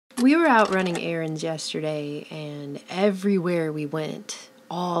We were out running errands yesterday, and everywhere we went,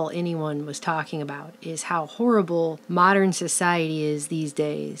 all anyone was talking about is how horrible modern society is these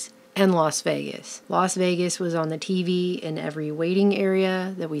days. And Las Vegas. Las Vegas was on the TV in every waiting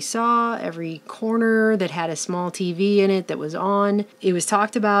area that we saw, every corner that had a small TV in it that was on. It was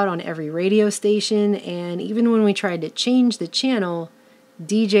talked about on every radio station, and even when we tried to change the channel,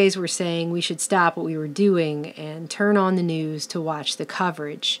 DJs were saying we should stop what we were doing and turn on the news to watch the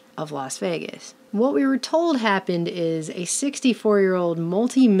coverage of Las Vegas. What we were told happened is a 64-year-old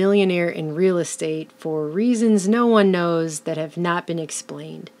multi-millionaire in real estate, for reasons no one knows that have not been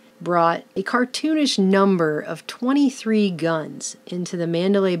explained, brought a cartoonish number of 23 guns into the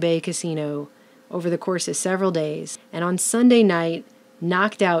Mandalay Bay casino over the course of several days, and on Sunday night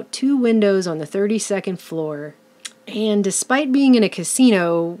knocked out 2 windows on the 32nd floor. And despite being in a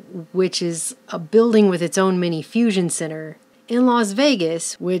casino, which is a building with its own mini fusion center, in Las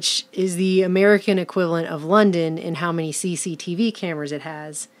Vegas, which is the American equivalent of London in how many CCTV cameras it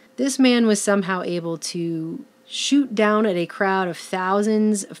has, this man was somehow able to shoot down at a crowd of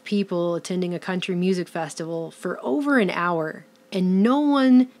thousands of people attending a country music festival for over an hour, and no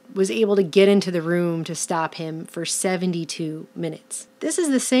one was able to get into the room to stop him for 72 minutes. This is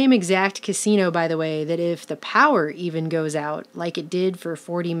the same exact casino, by the way, that if the power even goes out, like it did for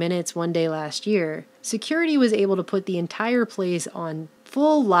 40 minutes one day last year, security was able to put the entire place on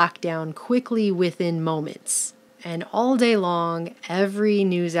full lockdown quickly within moments. And all day long, every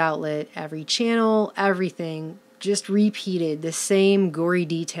news outlet, every channel, everything just repeated the same gory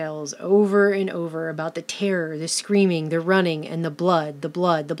details over and over about the terror, the screaming, the running, and the blood, the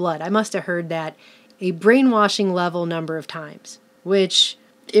blood, the blood. I must have heard that a brainwashing level number of times, which,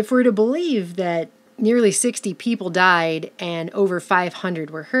 if we're to believe that nearly 60 people died and over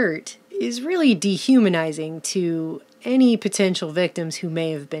 500 were hurt, is really dehumanizing to any potential victims who may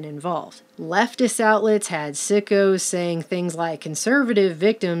have been involved. Leftist outlets had sickos saying things like conservative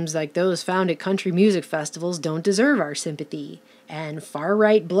victims like those found at country music festivals don't deserve our sympathy, and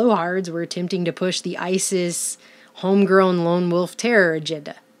far-right blowhards were attempting to push the ISIS homegrown lone wolf terror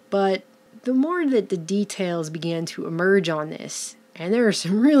agenda. But the more that the details began to emerge on this, and there are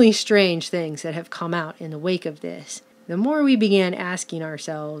some really strange things that have come out in the wake of this, the more we began asking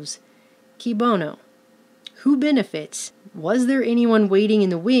ourselves, Bono, who benefits? Was there anyone waiting in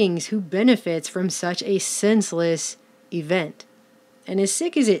the wings who benefits from such a senseless event? And as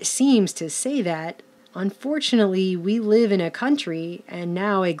sick as it seems to say that, unfortunately, we live in a country and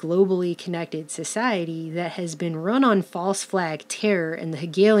now a globally connected society that has been run on false flag terror and the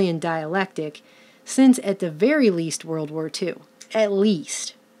Hegelian dialectic since at the very least World War II. At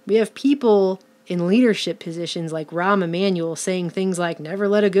least. We have people in leadership positions like Rahm Emanuel saying things like, never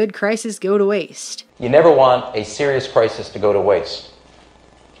let a good crisis go to waste. You never want a serious crisis to go to waste.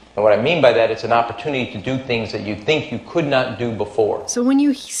 And what I mean by that, it's an opportunity to do things that you think you could not do before. So when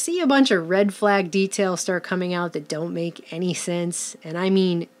you see a bunch of red flag details start coming out that don't make any sense, and I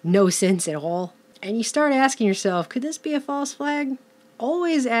mean no sense at all, and you start asking yourself, could this be a false flag?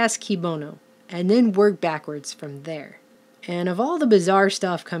 Always ask Bono, and then work backwards from there. And of all the bizarre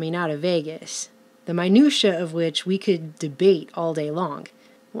stuff coming out of Vegas, the minutiae of which we could debate all day long,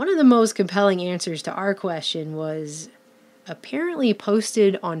 one of the most compelling answers to our question was apparently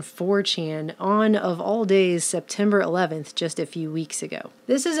posted on 4chan on, of all days, September 11th, just a few weeks ago.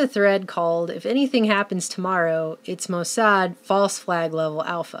 This is a thread called, If Anything Happens Tomorrow, It's Mossad False Flag Level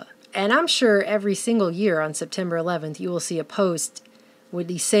Alpha. And I'm sure every single year on September 11th you will see a post with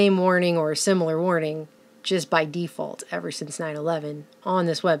the same warning or a similar warning just by default ever since 9/11 on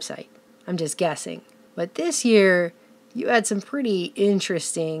this website. I'm just guessing. But this year, you had some pretty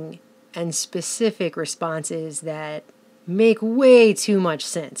interesting and specific responses that make way too much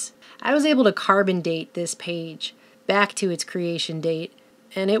sense. I was able to carbon date this page back to its creation date,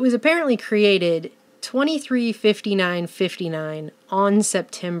 and it was apparently created 23:59:59 on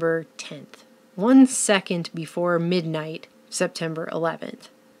September 10th, 1 second before midnight, September 11th.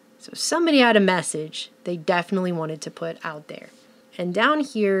 So somebody had a message they definitely wanted to put out there. And down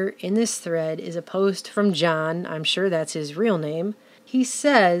here in this thread is a post from John, I'm sure that's his real name. He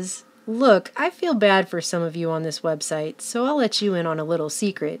says, look, I feel bad for some of you on this website, so I'll let you in on a little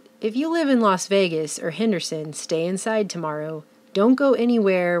secret. If you live in Las Vegas or Henderson, stay inside tomorrow. Don't go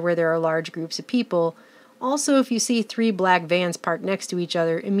anywhere where there are large groups of people. Also, if you see 3 black vans parked next to each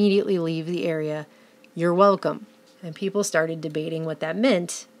other, immediately leave the area. You're welcome. And people started debating what that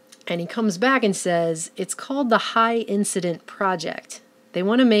meant. And he comes back and says, it's called the High Incident Project. They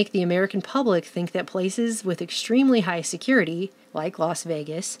want to make the American public think that places with extremely high security, like Las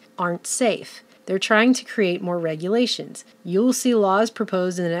Vegas, aren't safe. They're trying to create more regulations. You'll see laws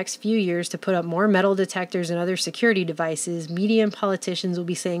proposed in the next few years to put up more metal detectors and other security devices. Media and politicians will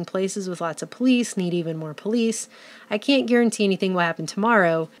be saying places with lots of police need even more police. I can't guarantee anything will happen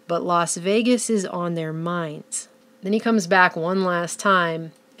tomorrow, but Las Vegas is on their minds. Then he comes back one last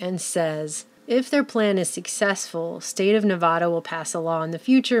time and says, if their plan is successful, state of Nevada will pass a law in the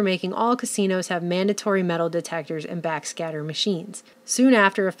future making all casinos have mandatory metal detectors and backscatter machines. Soon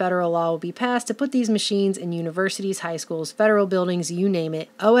after, a federal law will be passed to put these machines in universities, high schools, federal buildings, you name it.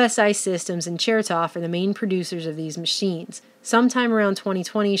 OSI Systems and Chertoff are the main producers of these machines. Sometime around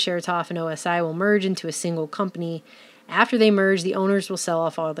 2020, Chertoff and OSI will merge into a single company. After they merge, the owners will sell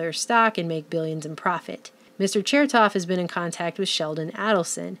off all their stock and make billions in profit. Mr. Chertoff has been in contact with Sheldon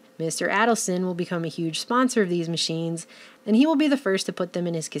Adelson. Mr. Adelson will become a huge sponsor of these machines, and he will be the first to put them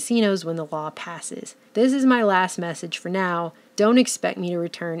in his casinos when the law passes. This is my last message for now. Don't expect me to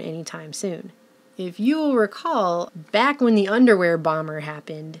return anytime soon. If you will recall, back when the underwear bomber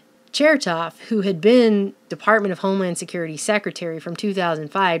happened, Chertoff, who had been Department of Homeland Security Secretary from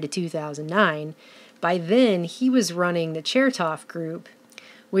 2005 to 2009, by then he was running the Chertoff Group,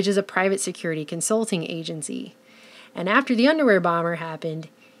 which is a private security consulting agency. And after the underwear bomber happened,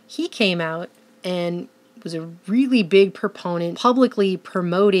 he came out and was a really big proponent, publicly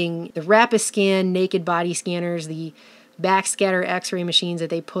promoting the Rapiscan naked body scanners, the backscatter x-ray machines that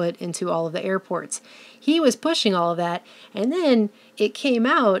they put into all of the airports. He was pushing all of that, and then it came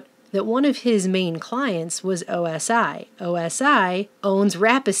out that one of his main clients was OSI. OSI owns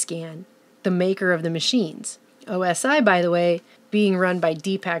Rapiscan, the maker of the machines. OSI, by the way, being run by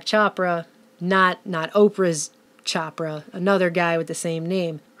Deepak Chopra, not Oprah's Chopra, another guy with the same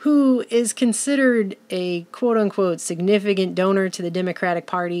name, who is considered a quote-unquote significant donor to the Democratic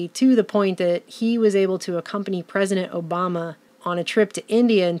Party to the point that he was able to accompany President Obama on a trip to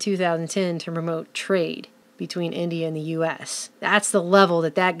India in 2010 to promote trade between India and the U.S. That's the level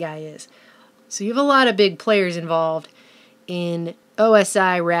that guy is. So you have a lot of big players involved in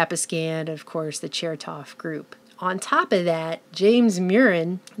OSI, Rapiscan, and of course the Chertoff Group. On top of that, James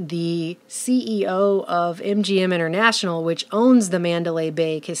Murin, the CEO of MGM International, which owns the Mandalay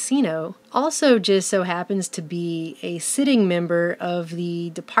Bay Casino, also just so happens to be a sitting member of the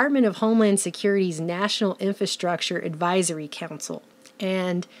Department of Homeland Security's National Infrastructure Advisory Council.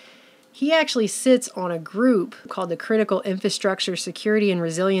 And he actually sits on a group called the Critical Infrastructure Security and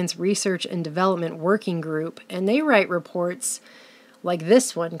Resilience Research and Development Working Group, and they write reports like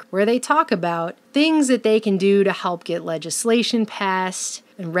this one, where they talk about things that they can do to help get legislation passed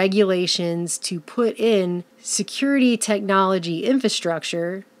and regulations to put in security technology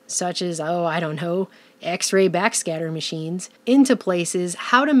infrastructure, such as, X-ray backscatter machines, into places,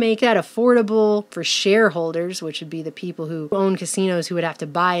 how to make that affordable for shareholders, which would be the people who own casinos who would have to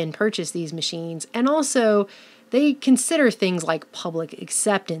buy and purchase these machines, and also they consider things like public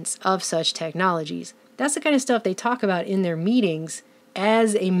acceptance of such technologies. That's the kind of stuff they talk about in their meetings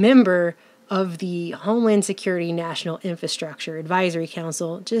as a member of the Homeland Security National Infrastructure Advisory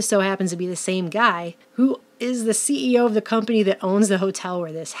Council. Just so happens to be the same guy who is the CEO of the company that owns the hotel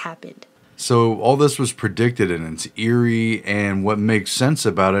where this happened. So all this was predicted, and it's eerie, and what makes sense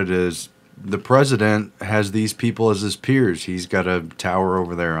about it is the president has these people as his peers. He's got a tower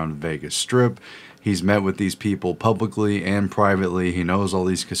over there on Vegas Strip. He's met with these people publicly and privately. He knows all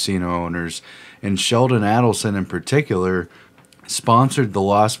these casino owners. And Sheldon Adelson in particular sponsored the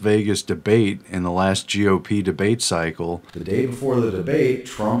Las Vegas debate in the last GOP debate cycle. The day before the debate,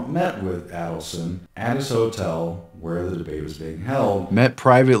 Trump met with Adelson at his hotel where the debate was being held. Met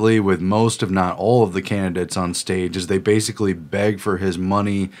privately with most, if not all, of the candidates on stage as they basically begged for his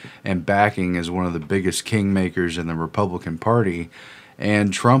money and backing as one of the biggest kingmakers in the Republican Party.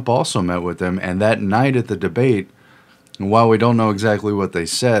 And Trump also met with them, and that night at the debate, while we don't know exactly what they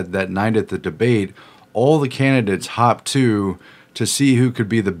said, that night at the debate, all the candidates hopped to see who could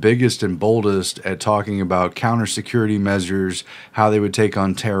be the biggest and boldest at talking about counter-security measures, how they would take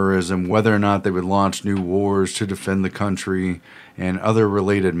on terrorism, whether or not they would launch new wars to defend the country, and other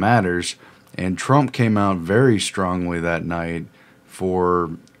related matters. And Trump came out very strongly that night for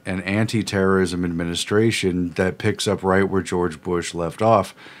an anti-terrorism administration that picks up right where George Bush left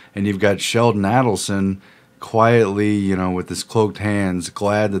off. And you've got Sheldon Adelson quietly, with his cloaked hands,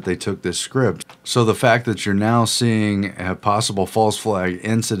 glad that they took this script. So the fact that you're now seeing a possible false flag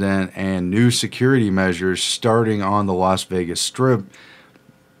incident and new security measures starting on the Las Vegas Strip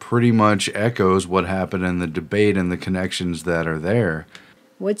pretty much echoes what happened in the debate and the connections that are there.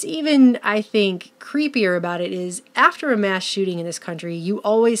 What's even, I think, creepier about it is after a mass shooting in this country, you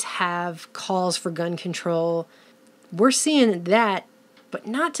always have calls for gun control. We're seeing that but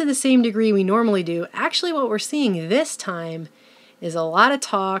not to the same degree we normally do. Actually, what we're seeing this time is a lot of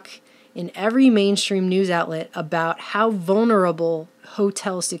talk in every mainstream news outlet about how vulnerable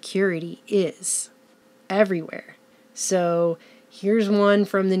hotel security is everywhere. So here's one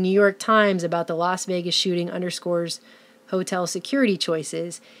from the New York Times about the Las Vegas shooting underscores hotel security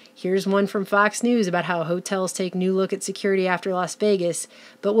choices. Here's one from Fox News about how hotels take new look at security after Las Vegas,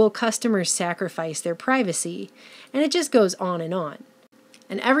 but will customers sacrifice their privacy? And it just goes on.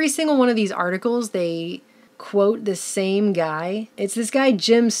 And every single one of these articles, they quote the same guy. It's this guy,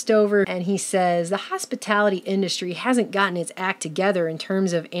 Jim Stover, and he says, the hospitality industry hasn't gotten its act together in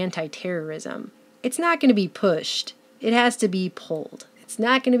terms of anti-terrorism. It's not going to be pushed. It has to be pulled. It's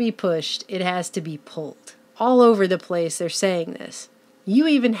not going to be pushed. It has to be pulled. All over the place, they're saying this. You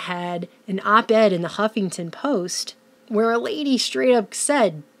even had an op-ed in the Huffington Post where a lady straight up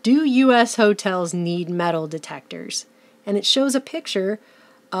said, do U.S. hotels need metal detectors? And it shows a picture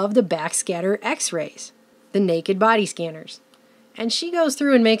of the backscatter x-rays, the naked body scanners. And she goes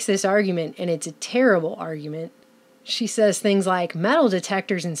through and makes this argument, and it's a terrible argument. She says things like, metal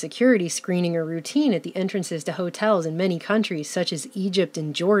detectors and security screening are routine at the entrances to hotels in many countries, such as Egypt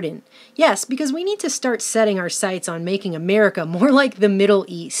and Jordan. Yes, because we need to start setting our sights on making America more like the Middle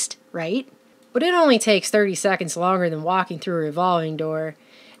East, right? But it only takes 30 seconds longer than walking through a revolving door.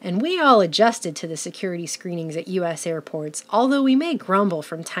 And we all adjusted to the security screenings at U.S. airports, although we may grumble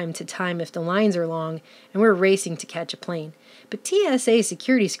from time to time if the lines are long and we're racing to catch a plane. But TSA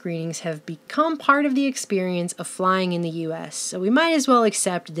security screenings have become part of the experience of flying in the U.S., so we might as well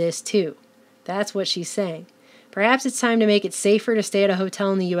accept this too. That's what she's saying. Perhaps it's time to make it safer to stay at a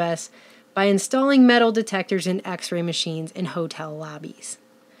hotel in the U.S. by installing metal detectors and x-ray machines in hotel lobbies.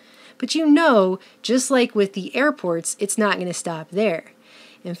 But you know, just like with the airports, it's not going to stop there.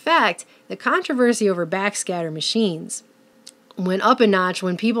 In fact, the controversy over backscatter machines went up a notch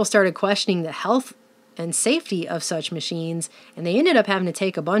when people started questioning the health and safety of such machines, and they ended up having to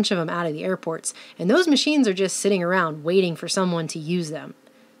take a bunch of them out of the airports. And those machines are just sitting around waiting for someone to use them.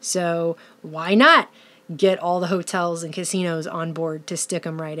 So why not get all the hotels and casinos on board to stick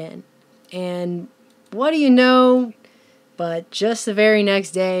them right in? And what do you know? But just the very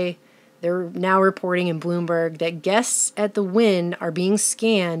next day, they're now reporting in Bloomberg that guests at the Wynn are being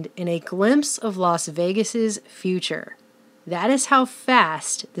scanned in a glimpse of Las Vegas's future. That is how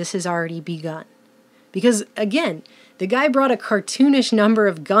fast this has already begun. Because, again, the guy brought a cartoonish number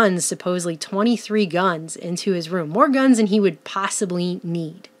of guns, supposedly 23 guns, into his room. More guns than he would possibly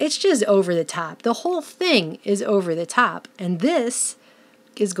need. It's just over the top. The whole thing is over the top. And this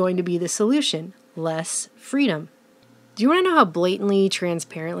is going to be the solution. Less freedom. Do you want to know how blatantly,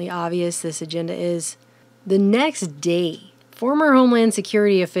 transparently obvious this agenda is? The next day, former Homeland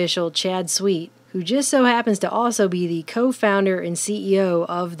Security official Chad Sweet, who just so happens to also be the co-founder and CEO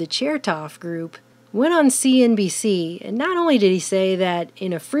of the Chertoff Group, went on CNBC, and not only did he say that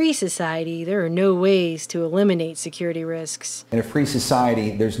in a free society, there are no ways to eliminate security risks. In a free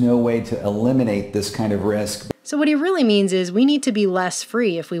society, there's no way to eliminate this kind of risk. So what he really means is we need to be less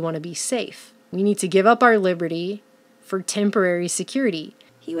free if we want to be safe. We need to give up our liberty for temporary security.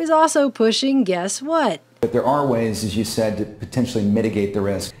 He was also pushing, guess what? But there are ways, as you said, to potentially mitigate the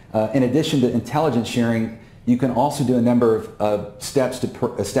risk. In addition to intelligence sharing, you can also do a number of steps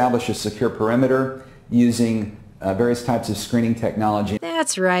to establish a secure perimeter using various types of screening technology.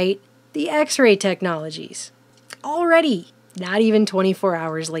 That's right, the X-ray technologies. Already, not even 24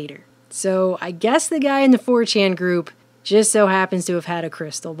 hours later. So I guess the guy in the 4chan group just so happens to have had a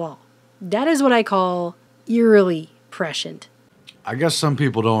crystal ball. That is what I call eerily prescient. I guess some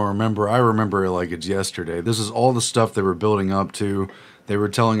people don't remember. I remember it like it's yesterday. This is all the stuff they were building up to. They were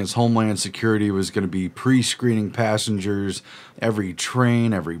telling us Homeland Security was going to be pre-screening passengers, every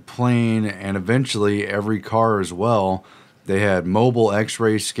train, every plane, and eventually every car as well. They had mobile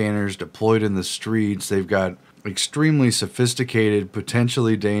x-ray scanners deployed in the streets. They've got extremely sophisticated,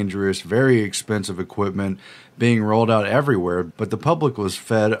 potentially dangerous, very expensive equipment being rolled out everywhere, but the public was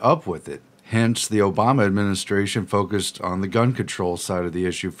fed up with it. Hence, the Obama administration focused on the gun control side of the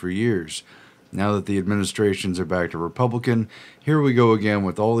issue for years. Now that the administrations are back to Republican, here we go again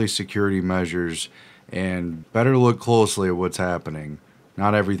with all these security measures, and better look closely at what's happening.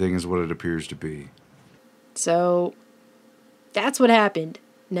 Not everything is what it appears to be. So, that's what happened.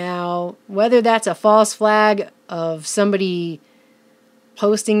 Now, whether that's a false flag of somebody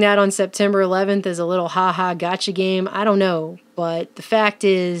posting that on September 11th as a little ha-ha gotcha game, I don't know. But the fact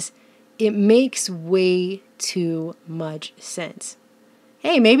is, it makes way too much sense.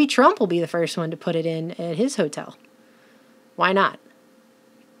 Hey, maybe Trump will be the first one to put it in at his hotel. Why not?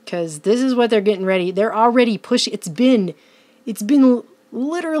 Because this is what they're getting ready. They're already pushing. It's been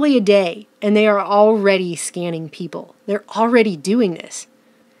Literally a day. And they are already scanning people. They're already doing this.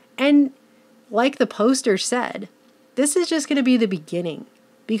 And like the poster said, this is just going to be the beginning.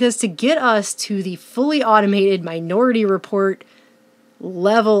 Because to get us to the fully automated Minority Report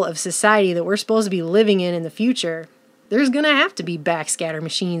level of society that we're supposed to be living in the future, there's going to have to be backscatter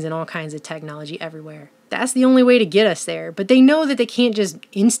machines and all kinds of technology everywhere. That's the only way to get us there. But they know that they can't just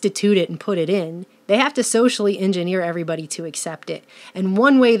institute it and put it in. They have to socially engineer everybody to accept it. And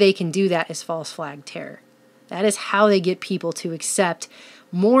one way they can do that is false flag terror. That is how they get people to accept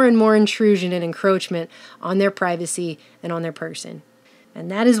more and more intrusion and encroachment on their privacy and on their person. And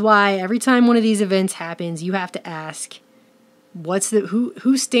that is why every time one of these events happens, you have to ask,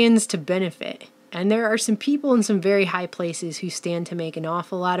 who stands to benefit? And there are some people in some very high places who stand to make an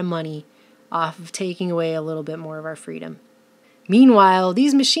awful lot of money off of taking away a little bit more of our freedom. Meanwhile,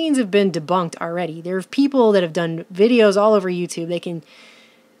 these machines have been debunked already. There are people that have done videos all over YouTube. They can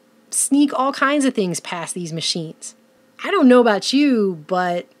sneak all kinds of things past these machines. I don't know about you,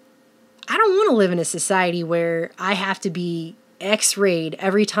 but I don't want to live in a society where I have to be X-rayed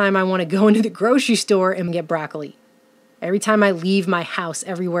every time I want to go into the grocery store and get broccoli. Every time I leave my house,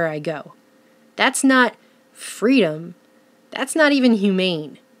 everywhere I go. That's not freedom. That's not even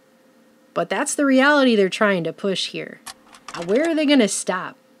humane. But that's the reality they're trying to push here. Where are they going to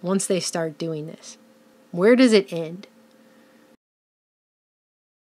stop once they start doing this? Where does it end?